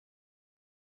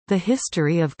The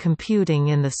history of computing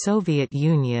in the Soviet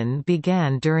Union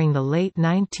began during the late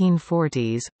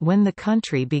 1940s, when the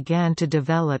country began to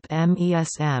develop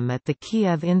MESM at the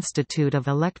Kiev Institute of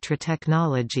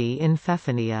Electrotechnology in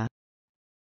Fefania.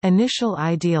 Initial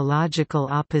ideological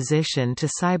opposition to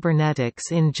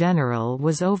cybernetics in general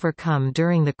was overcome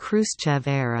during the Khrushchev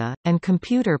era, and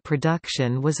computer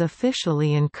production was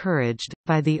officially encouraged.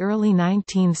 By the early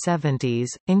 1970s,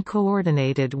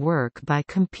 uncoordinated work by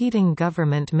competing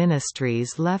government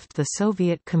ministries left the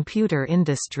Soviet computer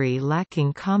industry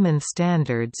lacking common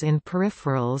standards in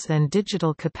peripherals and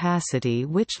digital capacity,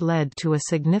 which led to a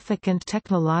significant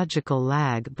technological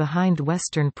lag behind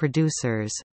Western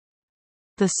producers.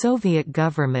 The Soviet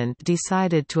government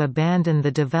decided to abandon the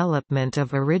development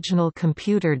of original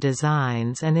computer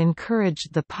designs and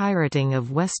encouraged the pirating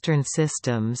of Western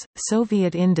systems.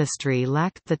 Soviet industry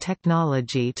lacked the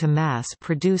technology to mass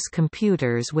produce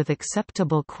computers with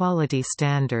acceptable quality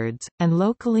standards, and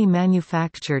locally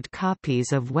manufactured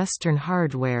copies of Western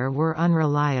hardware were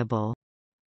unreliable.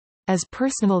 As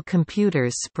personal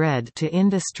computers spread to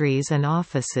industries and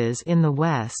offices in the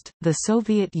West, the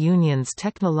Soviet Union's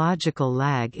technological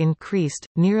lag increased.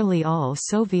 Nearly all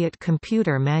Soviet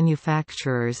computer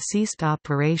manufacturers ceased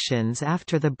operations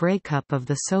after the breakup of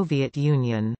the Soviet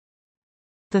Union.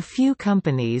 The few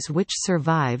companies which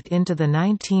survived into the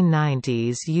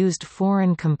 1990s used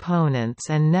foreign components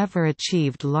and never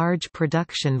achieved large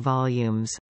production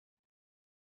volumes.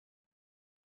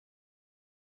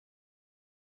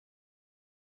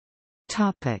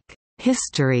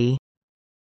 History.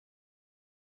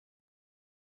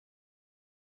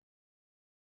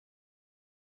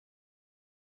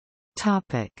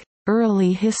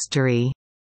 Early history.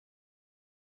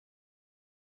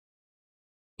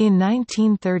 In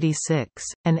 1936,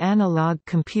 an analog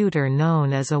computer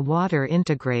known as a water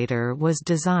integrator was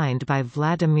designed by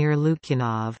Vladimir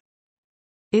Lukyanov.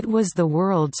 It was the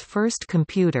world's first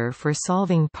computer for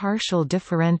solving partial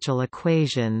differential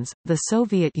equations. The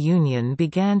Soviet Union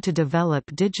began to develop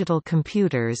digital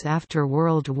computers after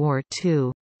World War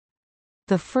II.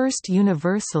 The first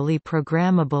universally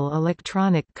programmable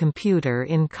electronic computer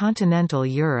in continental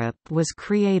Europe was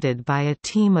created by a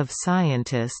team of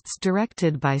scientists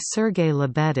directed by Sergei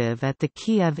Lebedev at the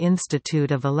Kiev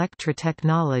Institute of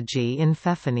Electrotechnology in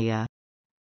Fefania.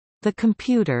 The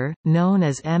computer, known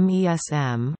as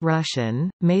MESM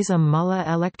Russian, Mazom Mala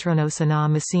Elektronosana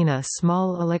Machina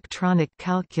small electronic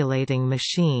calculating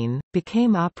machine,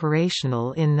 became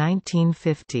operational in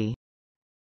 1950.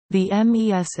 The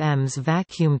MESM's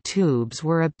vacuum tubes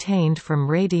were obtained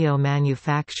from radio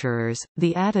manufacturers.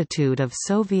 The attitude of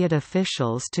Soviet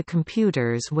officials to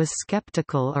computers was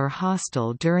skeptical or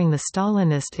hostile during the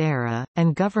Stalinist era,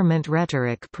 and government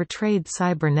rhetoric portrayed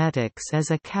cybernetics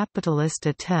as a capitalist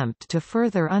attempt to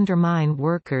further undermine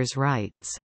workers'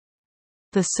 rights.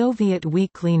 The Soviet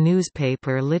weekly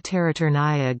newspaper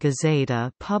Literaturная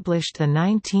Gazeta published a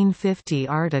 1950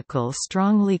 article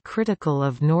strongly critical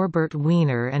of Norbert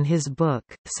Wiener and his book,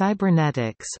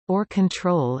 Cybernetics, or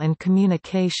Control and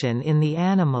Communication in the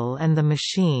Animal and the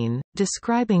Machine,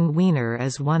 describing Wiener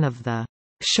as one of the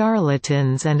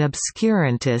charlatans and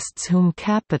obscurantists whom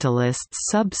capitalists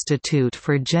substitute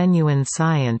for genuine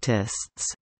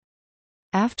scientists.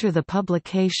 After the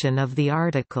publication of the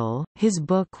article, his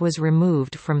book was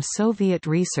removed from Soviet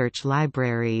research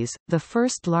libraries. The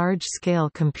first large-scale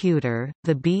computer,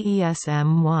 the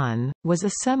BESM-1, was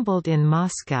assembled in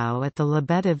Moscow at the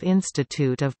Lebedev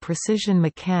Institute of Precision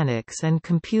Mechanics and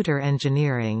Computer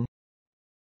Engineering.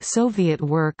 Soviet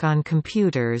work on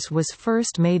computers was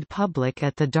first made public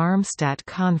at the Darmstadt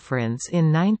Conference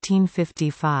in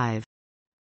 1955.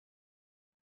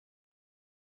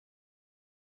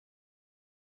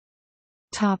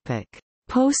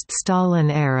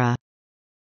 Post-Stalin era.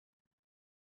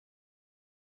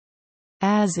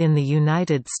 As in the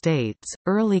United States,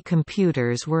 early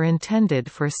computers were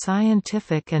intended for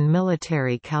scientific and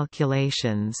military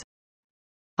calculations.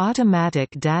 Automatic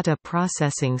data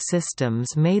processing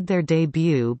systems made their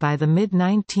debut by the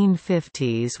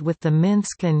mid-1950s with the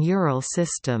Minsk and Ural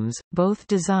systems, both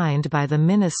designed by the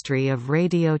Ministry of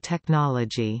Radio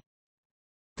Technology.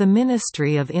 The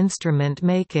Ministry of Instrument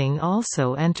Making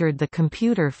also entered the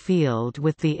computer field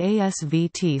with the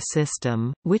ASVT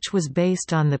system, which was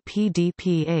based on the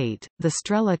PDP-8. The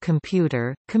Strela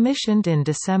computer, commissioned in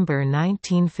December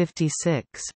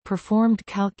 1956, performed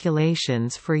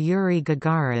calculations for Yuri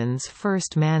Gagarin's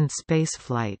first manned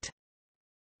spaceflight.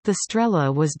 The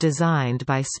Strela was designed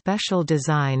by Special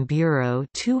Design Bureau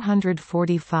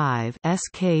 245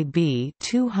 (SKB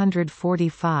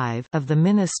 245) of the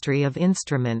Ministry of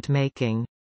Instrument Making.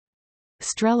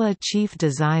 Strela chief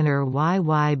designer Y.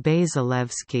 Y.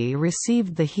 Basilevsky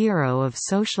received the Hero of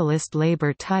Socialist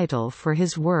Labor title for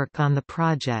his work on the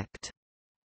project.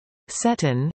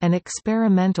 Cetin, an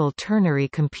experimental ternary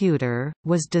computer,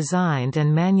 was designed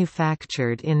and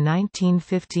manufactured in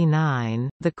 1959.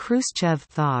 The Khrushchev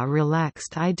thaw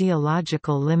relaxed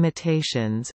ideological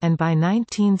limitations, and by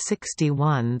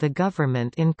 1961 the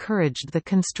government encouraged the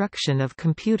construction of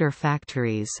computer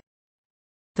factories.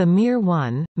 The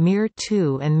Mir-1,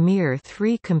 Mir-2 and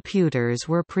Mir-3 computers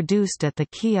were produced at the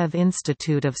Kiev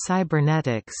Institute of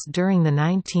Cybernetics during the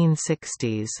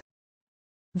 1960s.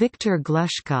 Viktor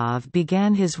Glushkov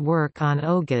began his work on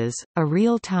OGAS, a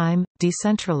real-time,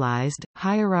 decentralized,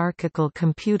 hierarchical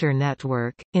computer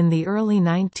network, in the early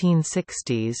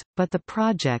 1960s, but the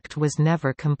project was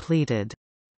never completed.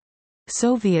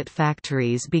 Soviet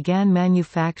factories began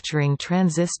manufacturing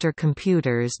transistor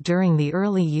computers during the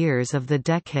early years of the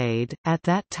decade. At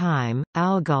that time,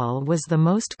 ALGOL was the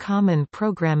most common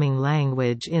programming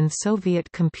language in Soviet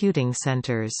computing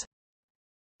centers.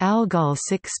 ALGOL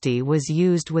 60 was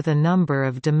used with a number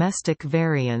of domestic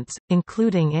variants,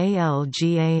 including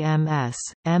ALGAMS,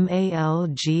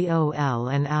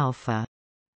 MALGOL and Alpha.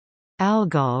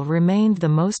 ALGOL remained the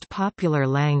most popular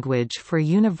language for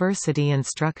university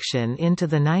instruction into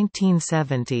the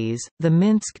 1970s. The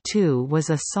Minsk II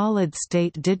was a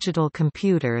solid-state digital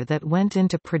computer that went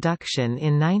into production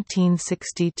in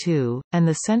 1962, and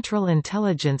the Central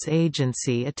Intelligence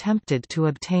Agency attempted to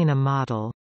obtain a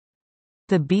model.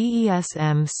 The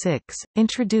BESM-6,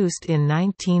 introduced in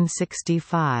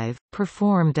 1965,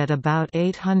 performed at about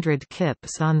 800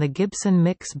 kips on the Gibson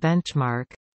Mix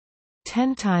benchmark,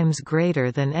 10 times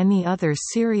greater than any other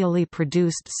serially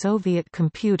produced Soviet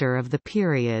computer of the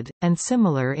period, and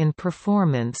similar in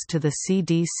performance to the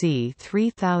CDC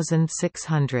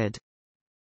 3600.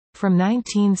 From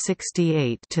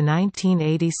 1968 to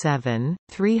 1987,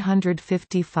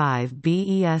 355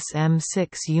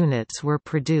 BESM-6 units were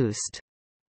produced.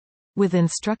 With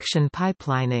instruction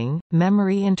pipelining,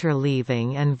 memory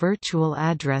interleaving and virtual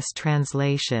address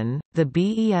translation, the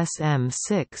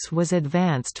BESM-6 was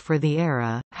advanced for the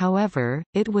era. However,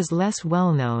 it was less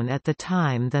well known at the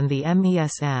time than the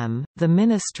MESM. The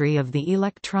Ministry of the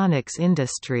Electronics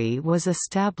Industry was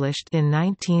established in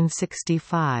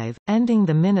 1965, ending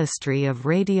the Ministry of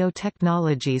Radio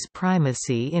Technology's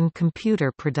primacy in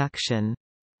computer production.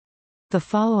 The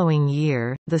following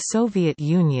year, the Soviet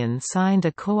Union signed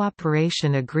a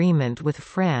cooperation agreement with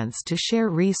France to share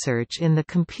research in the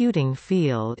computing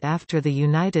field after the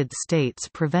United States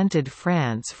prevented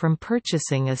France from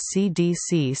purchasing a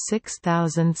CDC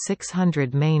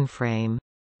 6600 mainframe.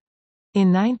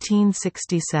 In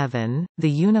 1967, the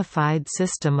Unified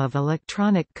System of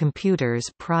Electronic Computers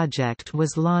project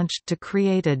was launched to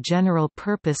create a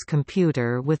general-purpose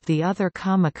computer with the other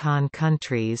Comecon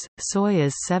countries.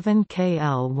 Soyuz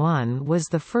 7KL-1 was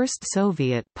the first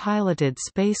Soviet-piloted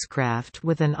spacecraft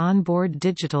with an onboard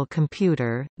digital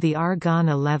computer, the Argon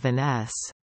 11S.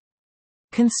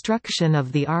 Construction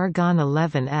of the Argon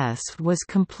 11S was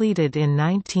completed in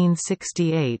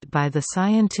 1968 by the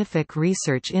Scientific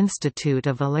Research Institute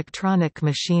of Electronic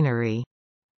Machinery.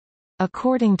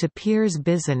 According to Piers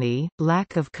Bizany,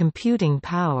 lack of computing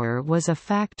power was a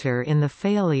factor in the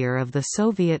failure of the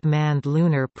Soviet manned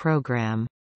lunar program.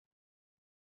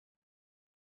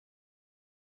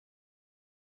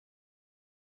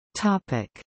 Topic: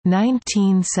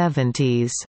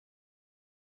 1970s.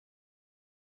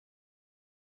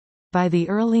 By the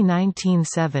early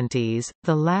 1970s,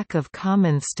 the lack of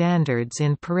common standards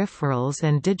in peripherals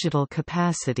and digital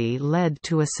capacity led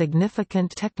to a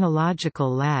significant technological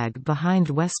lag behind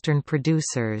Western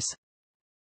producers.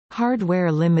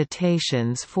 Hardware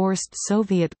limitations forced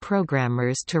Soviet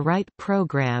programmers to write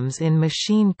programs in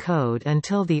machine code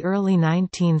until the early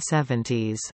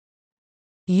 1970s.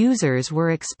 Users were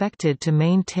expected to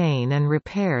maintain and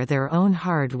repair their own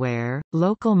hardware.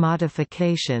 Local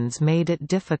modifications made it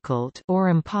difficult or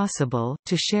impossible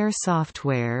to share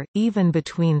software, even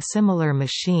between similar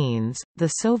machines. The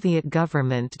Soviet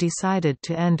government decided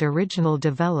to end original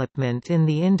development in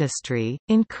the industry,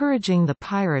 encouraging the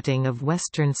pirating of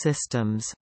Western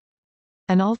systems.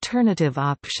 An alternative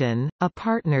option, a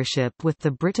partnership with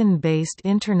the Britain-based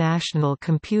International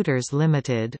Computers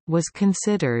Limited, was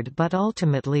considered but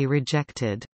ultimately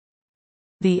rejected.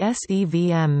 The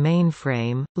SEVM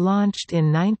mainframe, launched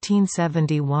in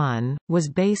 1971, was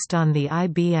based on the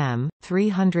IBM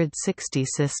 360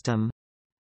 system.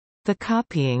 The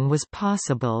copying was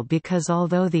possible because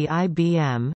although the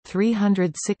IBM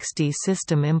 360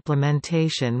 system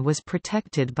implementation was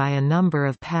protected by a number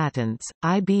of patents,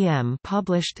 IBM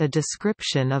published a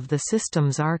description of the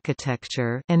system's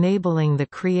architecture, enabling the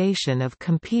creation of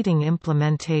competing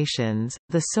implementations.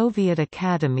 The Soviet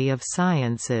Academy of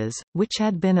Sciences, which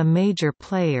had been a major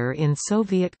player in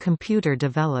Soviet computer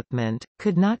development,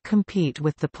 could not compete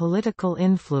with the political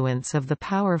influence of the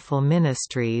powerful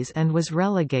ministries and was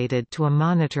relegated to a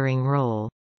monitoring role.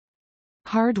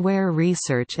 Hardware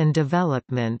research and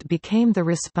development became the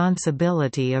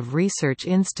responsibility of research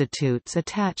institutes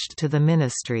attached to the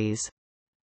ministries.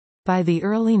 By the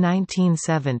early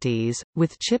 1970s,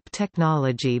 with chip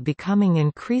technology becoming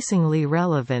increasingly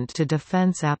relevant to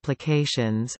defense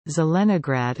applications,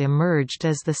 Zelenograd emerged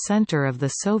as the center of the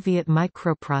Soviet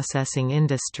microprocessing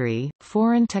industry.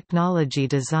 Foreign technology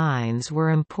designs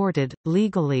were imported,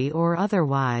 legally or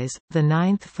otherwise. The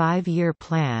Ninth Five-Year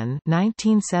Plan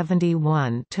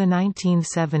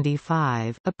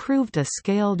 (1971–1975) approved a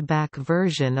scaled-back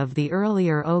version of the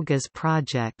earlier OGAS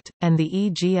project, and the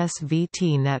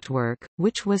EGSVT network,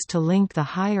 which was to link the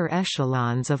higher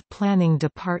echelons of planning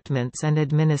departments and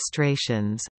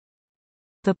administrations.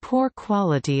 The poor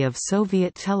quality of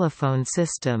Soviet telephone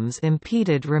systems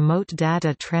impeded remote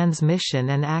data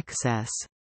transmission and access.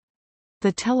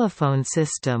 The telephone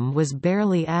system was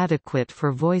barely adequate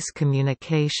for voice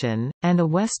communication, and a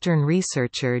Western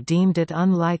researcher deemed it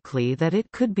unlikely that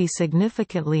it could be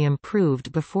significantly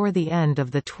improved before the end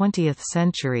of the 20th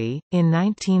century. In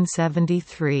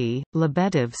 1973,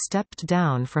 Lebedev stepped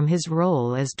down from his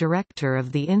role as director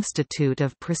of the Institute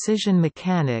of Precision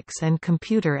Mechanics and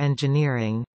Computer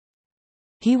Engineering.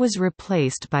 He was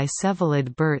replaced by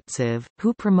Vsevolod Burtsev,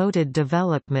 who promoted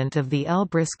development of the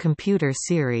Elbrus computer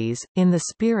series. In the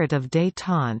spirit of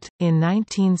détente, in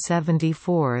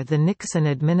 1974 the Nixon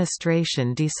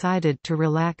administration decided to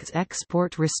relax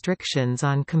export restrictions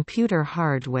on computer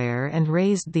hardware and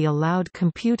raised the allowed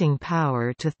computing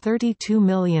power to 32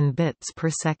 million bits per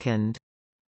second.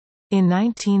 In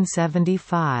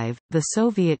 1975, the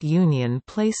Soviet Union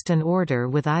placed an order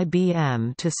with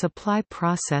IBM to supply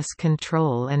process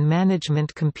control and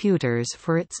management computers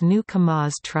for its new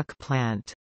KAMAZ truck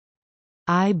plant.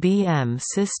 IBM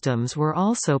systems were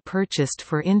also purchased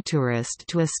for Intourist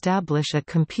to establish a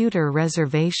computer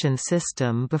reservation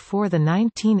system before the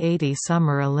 1980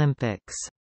 Summer Olympics.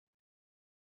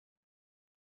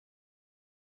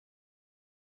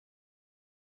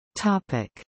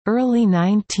 Early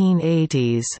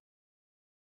 1980s.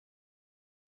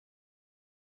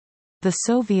 The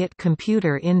Soviet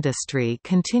computer industry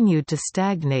continued to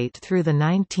stagnate through the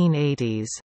 1980s.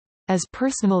 As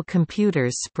personal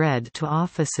computers spread to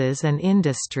offices and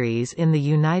industries in the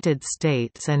United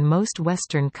States and most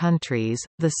Western countries,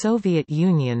 the Soviet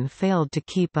Union failed to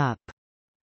keep up.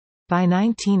 By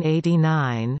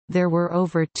 1989, there were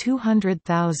over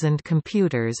 200,000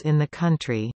 computers in the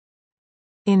country.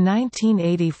 In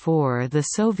 1984 the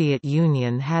Soviet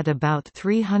Union had about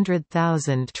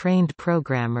 300,000 trained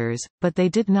programmers, but they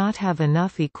did not have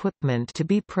enough equipment to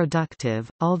be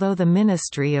productive. Although the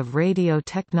Ministry of Radio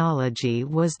Technology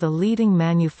was the leading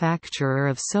manufacturer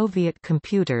of Soviet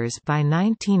computers by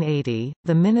 1980,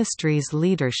 the ministry's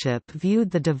leadership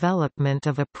viewed the development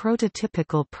of a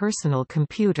prototypical personal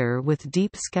computer with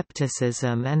deep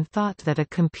skepticism and thought that a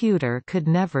computer could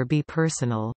never be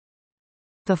personal.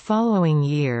 The following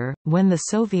year, when the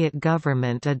Soviet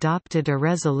government adopted a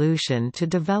resolution to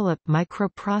develop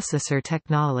microprocessor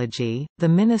technology, the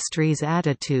ministry's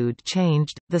attitude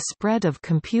changed. The spread of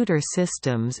computer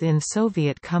systems in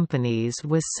Soviet companies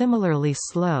was similarly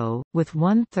slow, with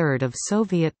one-third of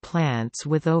Soviet plants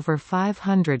with over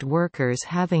 500 workers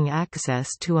having access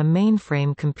to a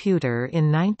mainframe computer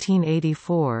in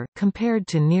 1984, compared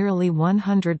to nearly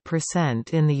 100%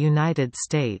 in the United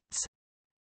States.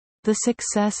 The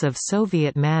success of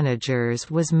Soviet managers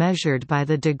was measured by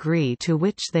the degree to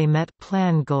which they met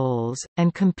plan goals,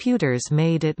 and computers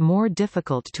made it more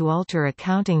difficult to alter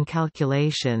accounting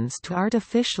calculations to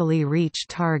artificially reach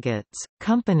targets.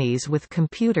 Companies with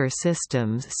computer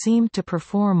systems seemed to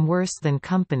perform worse than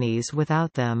companies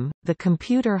without them. The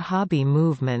computer hobby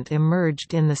movement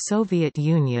emerged in the Soviet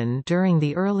Union during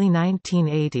the early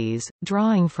 1980s,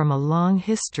 drawing from a long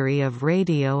history of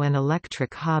radio and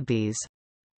electric hobbies.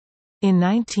 In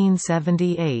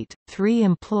 1978, 3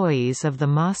 employees of the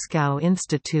Moscow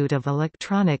Institute of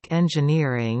Electronic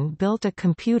Engineering built a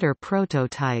computer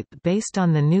prototype based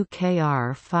on the new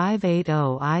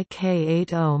KR580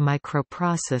 IK80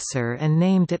 microprocessor and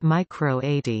named it Micro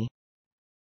 80.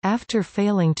 After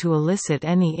failing to elicit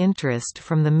any interest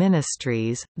from the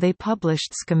ministries, they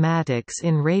published schematics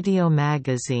in Radio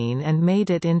Magazine and made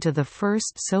it into the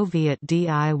first Soviet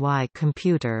DIY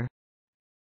computer.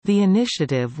 The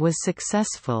initiative was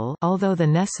successful, although the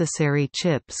necessary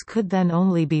chips could then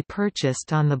only be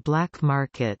purchased on the black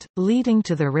market, leading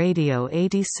to the Radio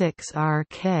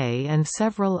 86RK and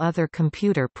several other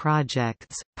computer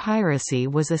projects. Piracy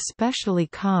was especially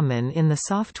common in the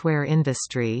software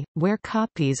industry, where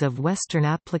copies of Western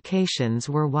applications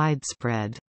were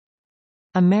widespread.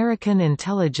 American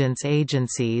intelligence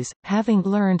agencies, having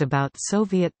learned about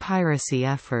Soviet piracy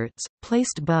efforts,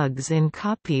 placed bugs in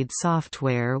copied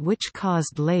software which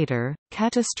caused later,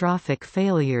 catastrophic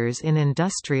failures in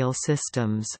industrial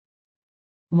systems.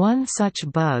 One such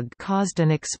bug caused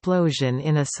an explosion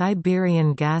in a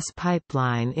Siberian gas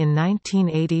pipeline in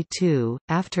 1982,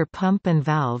 after pump and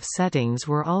valve settings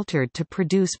were altered to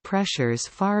produce pressures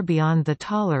far beyond the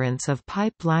tolerance of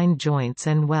pipeline joints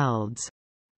and welds.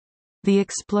 The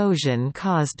explosion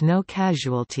caused no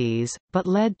casualties, but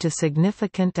led to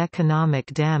significant economic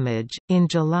damage. In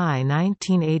July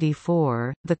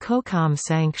 1984, the COCOM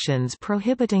sanctions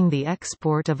prohibiting the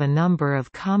export of a number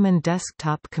of common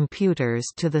desktop computers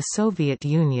to the Soviet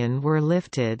Union were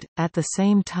lifted. At the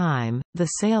same time, the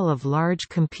sale of large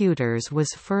computers was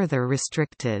further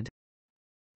restricted.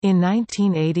 In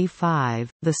 1985,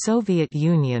 the Soviet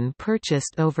Union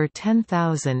purchased over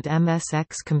 10,000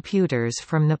 MSX computers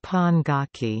from Nippon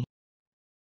Gakki.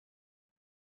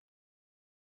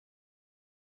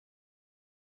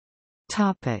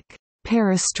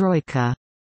 Perestroika.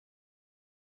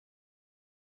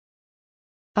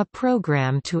 A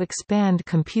program to expand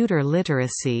computer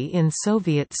literacy in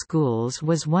Soviet schools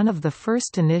was one of the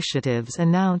first initiatives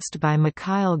announced by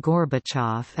Mikhail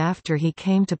Gorbachev after he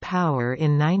came to power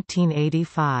in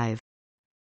 1985.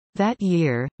 That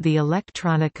year, the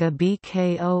Elektronika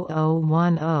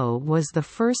BK0010 was the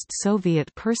first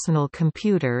Soviet personal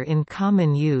computer in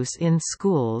common use in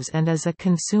schools and as a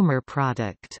consumer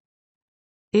product.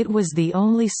 It was the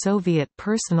only Soviet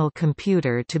personal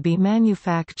computer to be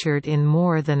manufactured in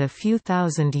more than a few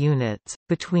thousand units.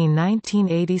 Between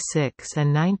 1986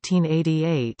 and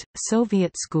 1988,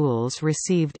 Soviet schools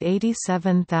received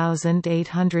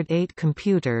 87,808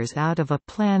 computers out of a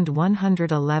planned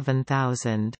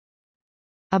 111,000.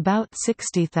 About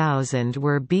 60,000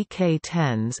 were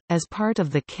BK-10s, as part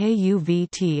of the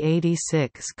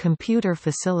KUVT-86 computer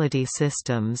facility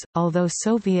systems, although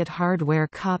Soviet hardware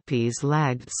copies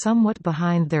lagged somewhat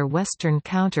behind their Western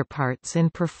counterparts in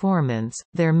performance.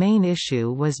 Their main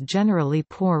issue was generally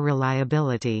poor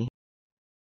reliability.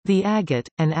 The Agate,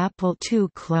 an Apple II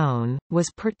clone, was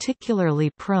particularly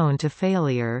prone to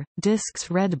failure.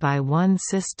 Disks read by one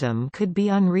system could be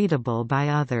unreadable by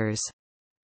others.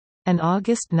 An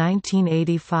August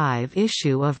 1985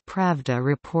 issue of Pravda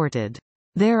reported,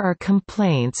 "There are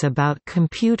complaints about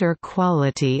computer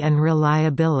quality and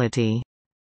reliability."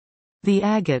 The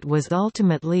Agate was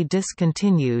ultimately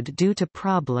discontinued due to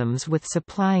problems with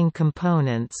supplying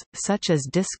components, such as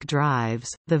disk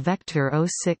drives. The Vector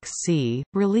 06C,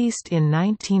 released in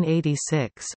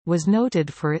 1986, was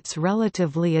noted for its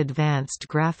relatively advanced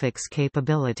graphics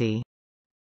capability.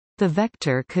 The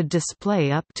Vector could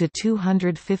display up to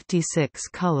 256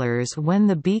 colors when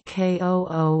the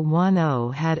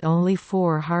BK0010 had only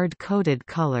 4 hard-coded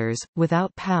colors,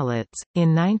 without palettes.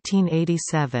 In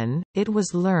 1987, it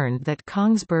was learned that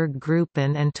Kongsberg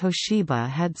Gruppen and Toshiba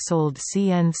had sold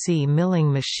CNC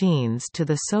milling machines to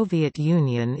the Soviet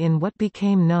Union in what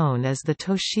became known as the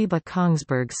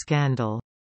Toshiba-Kongsberg scandal.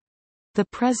 The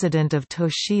president of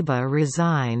Toshiba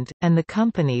resigned, and the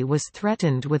company was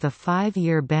threatened with a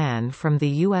 5-year ban from the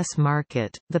U.S.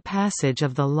 market. The passage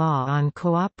of the law on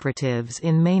cooperatives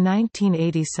in May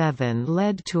 1987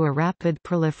 led to a rapid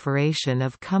proliferation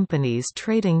of companies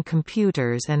trading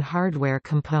computers and hardware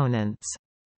components.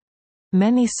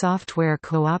 Many software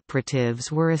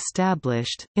cooperatives were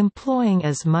established, employing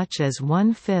as much as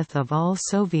 1/5 of all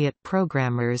Soviet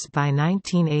programmers by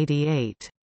 1988.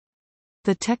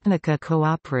 The Technica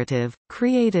Cooperative,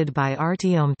 created by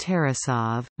Artyom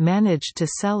Tarasov, managed to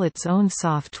sell its own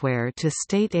software to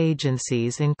state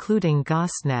agencies including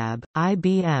Gosnab.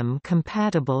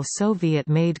 IBM-compatible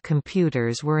Soviet-made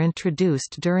computers were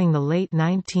introduced during the late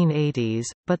 1980s,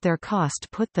 but their cost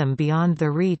put them beyond the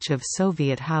reach of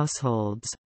Soviet households.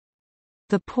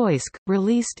 The Poisk,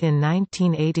 released in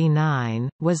 1989,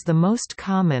 was the most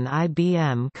common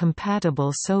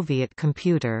IBM-compatible Soviet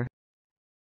computer.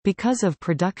 Because of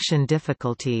production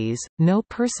difficulties, no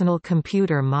personal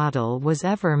computer model was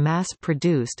ever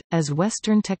mass-produced, as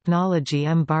Western technology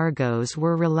embargoes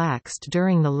were relaxed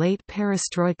during the late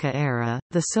Perestroika era.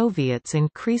 The Soviets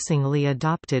increasingly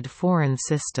adopted foreign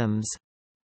systems.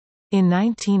 In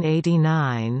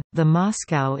 1989, the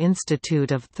Moscow Institute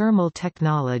of Thermal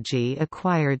Technology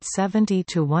acquired 70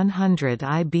 to 100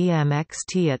 IBM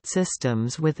XT8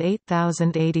 systems with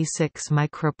 8086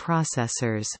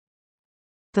 microprocessors.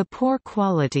 The poor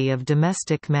quality of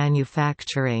domestic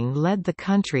manufacturing led the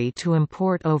country to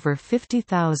import over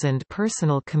 50,000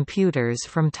 personal computers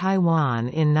from Taiwan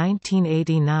in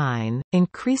 1989.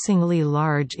 Increasingly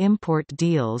large import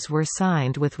deals were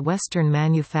signed with Western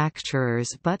manufacturers,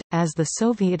 but, as the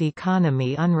Soviet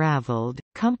economy unraveled,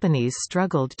 companies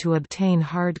struggled to obtain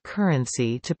hard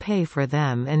currency to pay for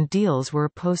them and deals were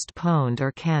postponed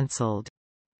or cancelled.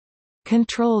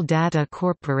 Control Data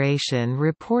Corporation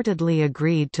reportedly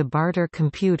agreed to barter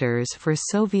computers for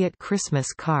Soviet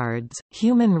Christmas cards.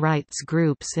 Human rights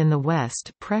groups in the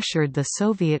West pressured the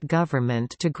Soviet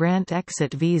government to grant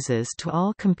exit visas to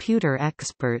all computer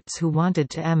experts who wanted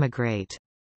to emigrate.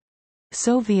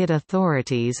 Soviet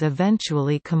authorities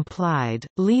eventually complied,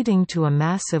 leading to a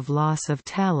massive loss of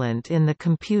talent in the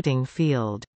computing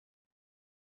field.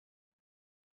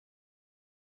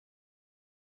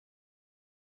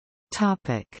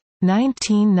 Topic: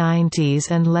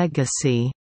 1990s and legacy.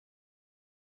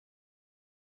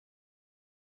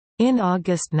 In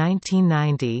August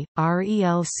 1990,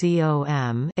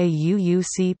 RELCOM, a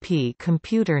UUCP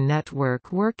computer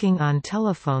network working on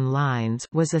telephone lines,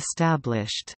 was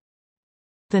established.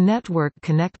 The network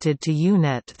connected to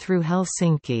UNET through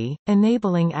Helsinki,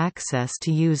 enabling access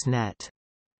to Usenet.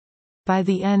 By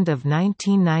the end of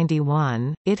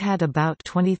 1991, it had about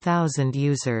 20,000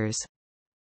 users.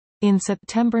 In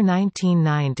September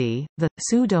 1990, the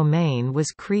SU domain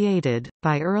was created.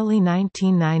 By early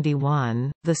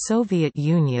 1991, the Soviet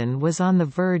Union was on the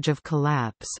verge of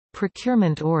collapse,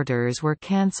 procurement orders were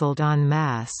cancelled en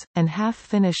masse, and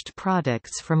half-finished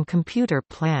products from computer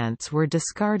plants were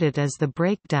discarded as the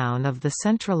breakdown of the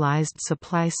centralized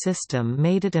supply system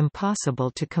made it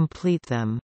impossible to complete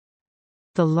them.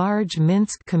 The large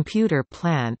Minsk computer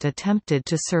plant attempted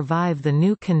to survive the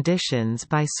new conditions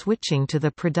by switching to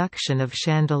the production of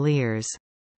chandeliers.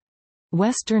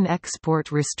 Western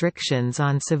export restrictions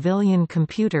on civilian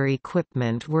computer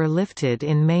equipment were lifted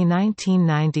in May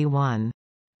 1991.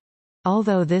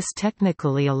 Although this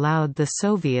technically allowed the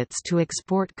Soviets to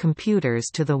export computers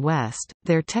to the West,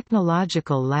 their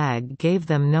technological lag gave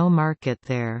them no market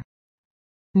there.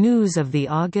 News of the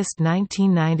August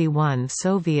 1991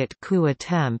 Soviet coup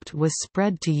attempt was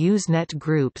spread to Usenet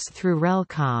groups through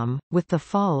Relcom. With the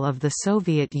fall of the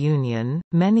Soviet Union,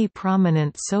 many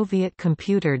prominent Soviet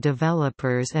computer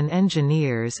developers and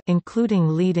engineers,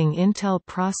 including leading Intel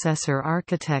processor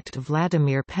architect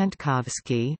Vladimir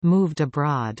Pentkovsky, moved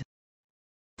abroad.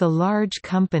 The large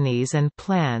companies and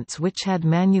plants which had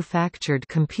manufactured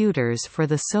computers for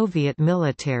the Soviet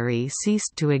military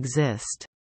ceased to exist.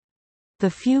 The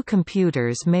few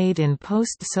computers made in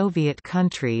post-Soviet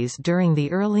countries during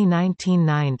the early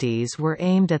 1990s were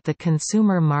aimed at the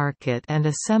consumer market and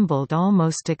assembled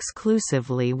almost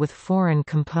exclusively with foreign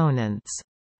components.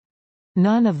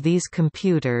 None of these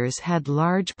computers had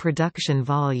large production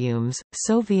volumes.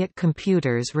 Soviet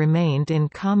computers remained in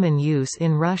common use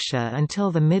in Russia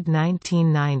until the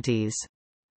mid-1990s.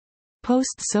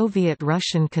 Post-Soviet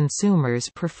Russian consumers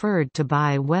preferred to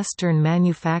buy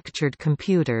Western-manufactured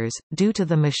computers, due to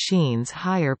the machines'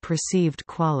 higher perceived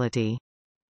quality.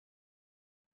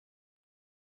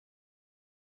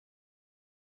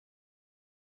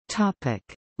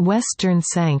 Western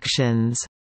sanctions.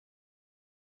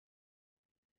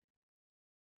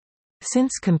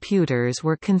 Since computers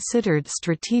were considered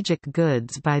strategic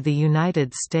goods by the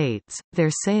United States, their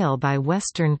sale by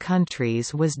Western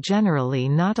countries was generally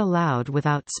not allowed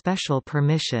without special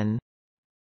permission.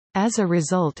 As a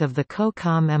result of the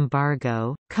COCOM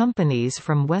embargo, companies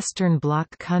from Western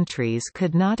Bloc countries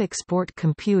could not export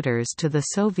computers to the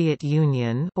Soviet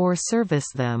Union or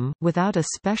service them without a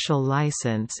special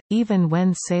license, even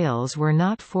when sales were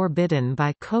not forbidden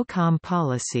by COCOM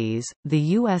policies.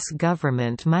 The U.S.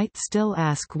 government might still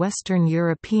ask Western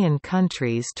European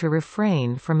countries to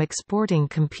refrain from exporting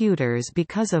computers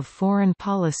because of foreign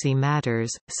policy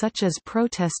matters, such as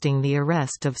protesting the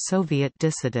arrest of Soviet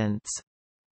dissidents.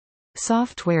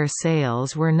 Software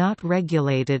sales were not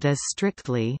regulated as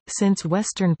strictly, since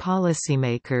Western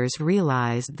policymakers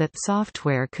realized that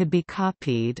software could be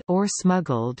copied or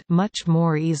smuggled much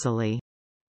more easily.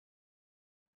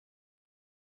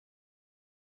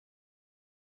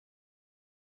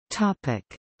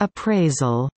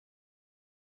 Appraisal.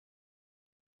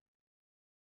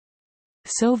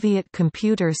 Soviet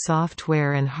computer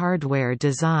software and hardware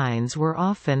designs were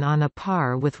often on a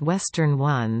par with Western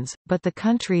ones, but the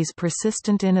country's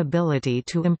persistent inability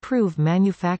to improve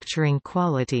manufacturing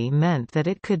quality meant that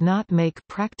it could not make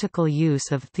practical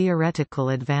use of theoretical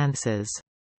advances.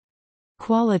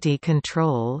 Quality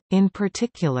control, in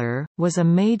particular, was a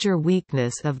major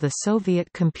weakness of the Soviet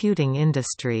computing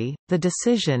industry. The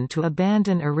decision to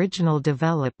abandon original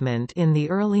development in the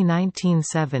early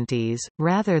 1970s,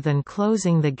 rather than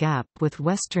closing the gap with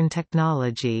Western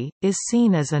technology, is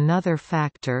seen as another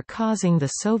factor causing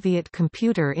the Soviet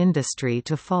computer industry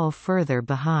to fall further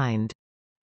behind.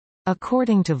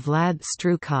 According to Vlad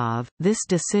Strukov, this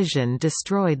decision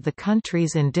destroyed the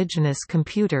country's indigenous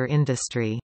computer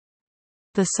industry.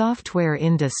 The software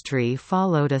industry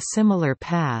followed a similar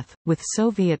path, with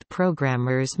Soviet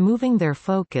programmers moving their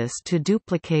focus to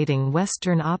duplicating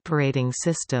Western operating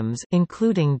systems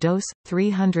including DOS,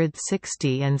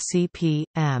 360 and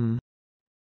CP/M.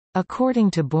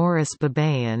 According to Boris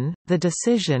Babayan, the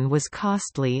decision was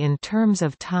costly in terms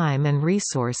of time and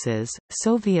resources.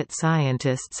 Soviet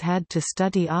scientists had to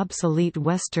study obsolete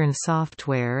Western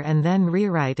software and then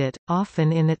rewrite it,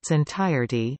 often in its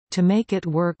entirety, to make it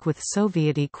work with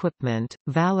Soviet equipment.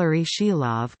 Valery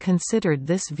Shilov considered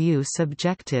this view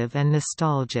subjective and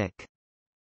nostalgic.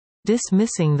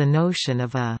 Dismissing the notion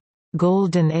of a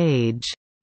golden age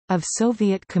of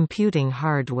Soviet computing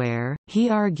hardware, he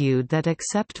argued that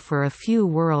except for a few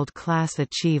world-class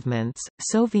achievements,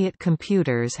 Soviet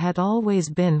computers had always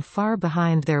been far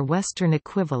behind their Western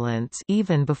equivalents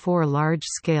even before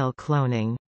large-scale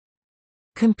cloning.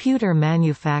 Computer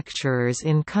manufacturers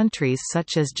in countries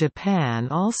such as Japan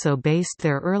also based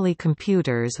their early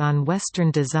computers on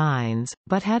Western designs,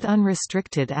 but had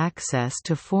unrestricted access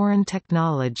to foreign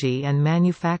technology and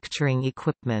manufacturing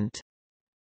equipment.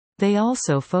 They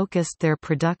also focused their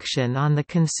production on the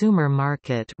consumer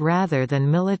market rather than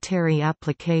military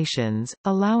applications,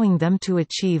 allowing them to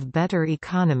achieve better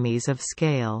economies of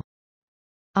scale.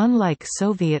 Unlike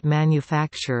Soviet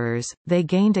manufacturers, they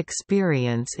gained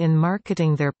experience in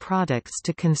marketing their products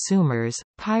to consumers.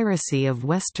 Piracy of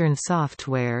Western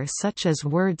software such as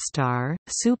WordStar,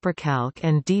 SuperCalc,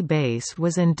 and DBase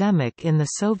was endemic in the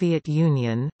Soviet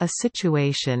Union, a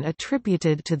situation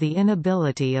attributed to the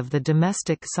inability of the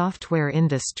domestic software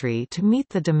industry to meet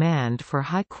the demand for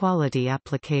high-quality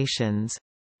applications.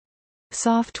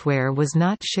 Software was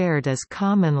not shared as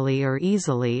commonly or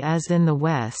easily as in the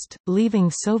West,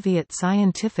 leaving Soviet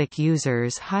scientific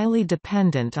users highly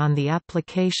dependent on the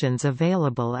applications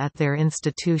available at their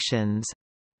institutions.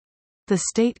 The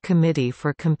State Committee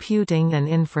for Computing and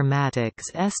Informatics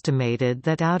estimated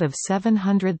that out of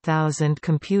 700,000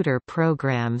 computer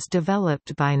programs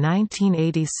developed by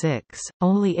 1986,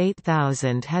 only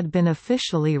 8,000 had been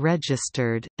officially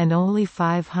registered, and only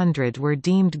 500 were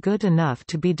deemed good enough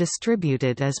to be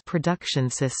distributed as production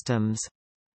systems.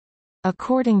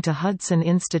 According to Hudson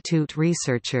Institute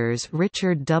researchers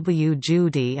Richard W.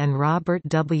 Judy and Robert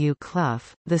W.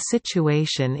 Clough, the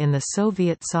situation in the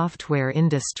Soviet software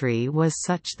industry was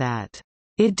such that,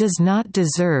 "it does not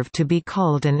deserve to be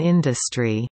called an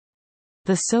industry."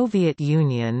 The Soviet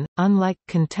Union, unlike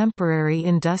contemporary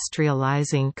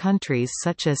industrializing countries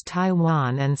such as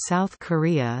Taiwan and South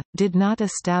Korea, did not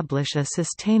establish a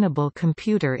sustainable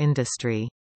computer industry.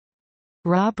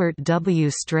 Robert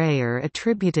W. Strayer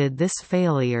attributed this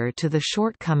failure to the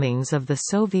shortcomings of the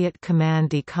Soviet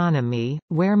command economy,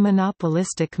 where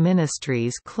monopolistic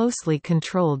ministries closely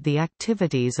controlled the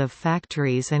activities of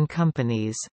factories and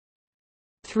companies.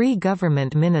 Three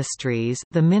government ministries,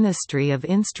 the Ministry of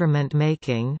Instrument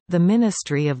Making, the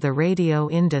Ministry of the Radio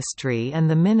Industry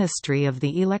and the Ministry of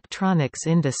the Electronics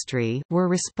Industry, were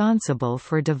responsible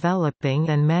for developing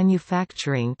and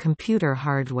manufacturing computer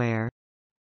hardware.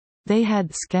 They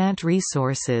had scant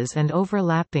resources and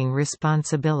overlapping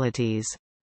responsibilities.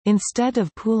 Instead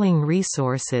of pooling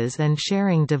resources and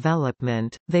sharing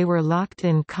development, they were locked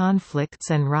in conflicts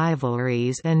and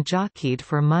rivalries and jockeyed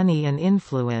for money and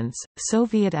influence.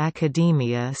 Soviet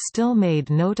academia still made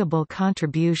notable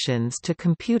contributions to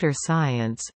computer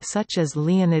science, such as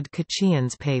Leonid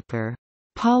Khachiyan's paper,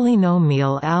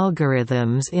 Polynomial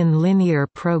Algorithms in Linear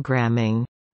Programming.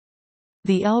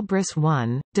 The Elbrus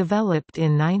I, developed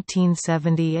in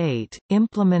 1978,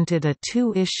 implemented a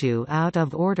two-issue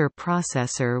out-of-order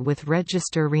processor with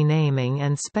register renaming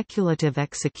and speculative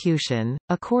execution.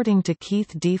 According to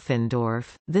Keith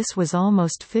Diefendorf, this was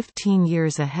almost 15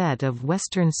 years ahead of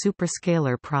Western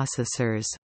superscalar processors.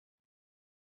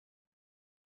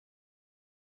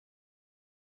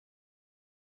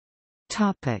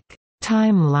 Topic: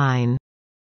 Timeline.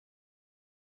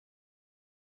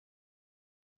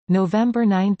 November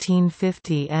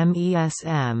 1950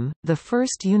 MESM, the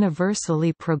first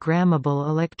universally programmable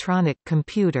electronic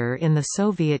computer in the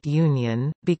Soviet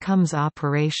Union, becomes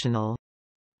operational.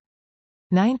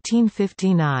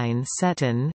 1959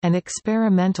 Seton, an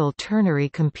experimental ternary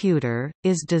computer,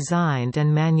 is designed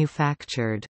and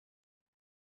manufactured.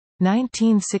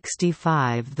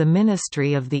 1965 The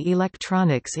Ministry of the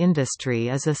Electronics Industry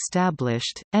is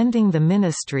established, ending the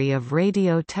Ministry of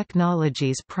Radio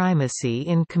Technology's primacy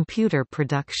in computer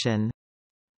production.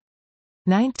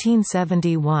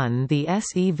 1971 The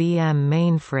SEVM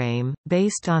mainframe,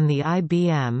 based on the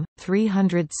IBM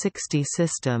 360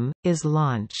 system, is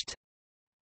launched.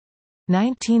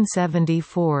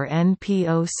 1974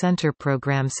 NPO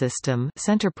Centerprogram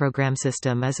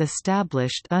System is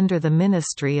established under the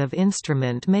Ministry of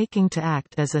Instrument Making to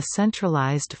act as a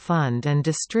centralized fund and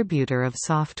distributor of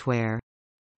software.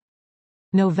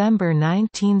 November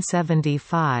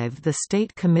 1975 The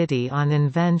State Committee on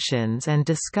Inventions and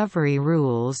Discovery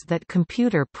rules that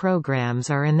computer programs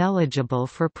are ineligible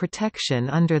for protection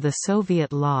under the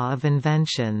Soviet Law of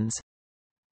Inventions.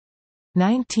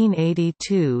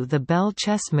 1982 The Bell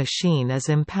chess machine is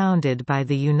impounded by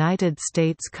the United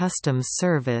States Customs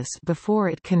Service before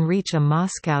it can reach a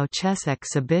Moscow chess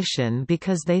exhibition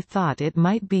because they thought it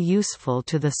might be useful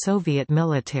to the Soviet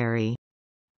military.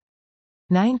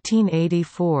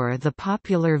 1984 The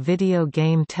popular video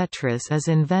game Tetris is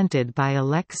invented by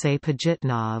Alexei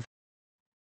Pajitnov.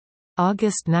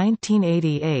 August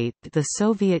 1988 The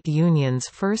Soviet Union's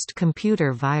first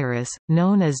computer virus,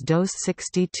 known as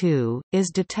DOS-62, is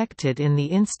detected in the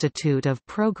Institute of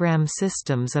Program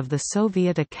Systems of the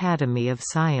Soviet Academy of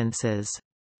Sciences.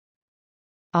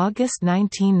 August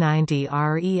 1990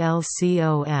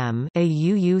 RELCOM, a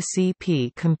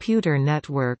UUCP computer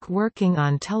network working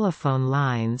on telephone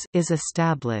lines, is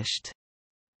established.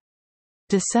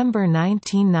 December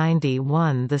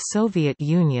 1991 The Soviet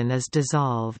Union is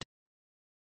dissolved.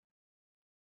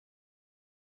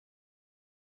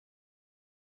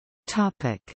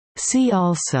 See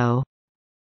also: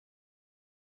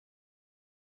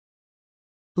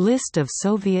 List of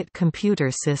Soviet computer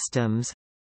systems,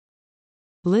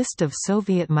 List of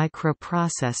Soviet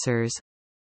microprocessors,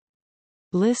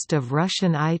 List of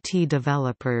Russian IT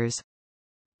developers,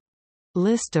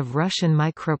 List of Russian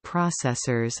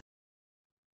microprocessors,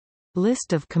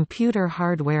 List of computer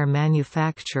hardware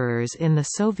manufacturers in the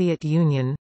Soviet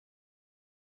Union,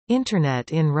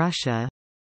 Internet in Russia.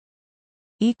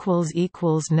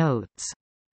 Notes